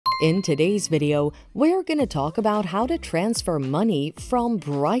In today's video, we're going to talk about how to transfer money from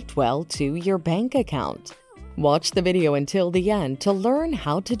Brightwell to your bank account. Watch the video until the end to learn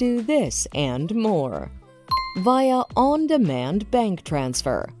how to do this and more. Via on-demand bank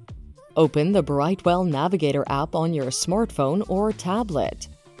transfer. Open the Brightwell Navigator app on your smartphone or tablet.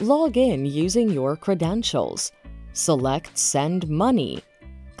 Log in using your credentials. Select Send Money.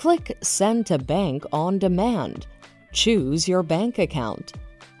 Click Send to Bank on Demand. Choose your bank account.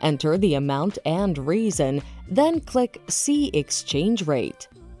 Enter the amount and reason, then click See Exchange Rate.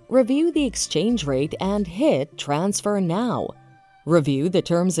 Review the exchange rate and hit Transfer Now. Review the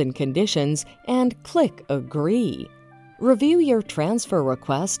terms and conditions and click Agree. Review your transfer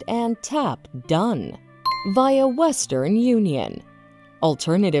request and tap Done. Via Western Union.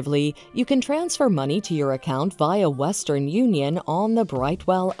 Alternatively, you can transfer money to your account via Western Union on the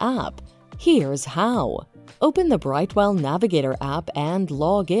Brightwell app. Here's how. Open the Brightwell Navigator app and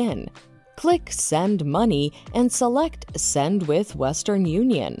log in. Click Send Money and select Send with Western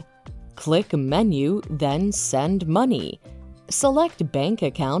Union. Click Menu, then Send Money. Select Bank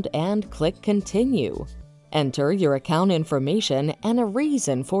Account and click Continue. Enter your account information and a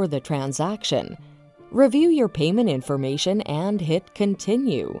reason for the transaction. Review your payment information and hit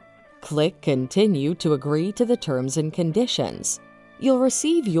Continue. Click Continue to agree to the terms and conditions. You'll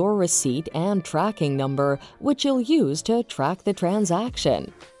receive your receipt and tracking number, which you'll use to track the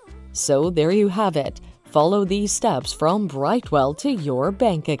transaction. So there you have it. Follow these steps from Brightwell to your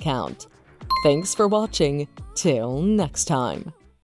bank account. Thanks for watching. Till next time.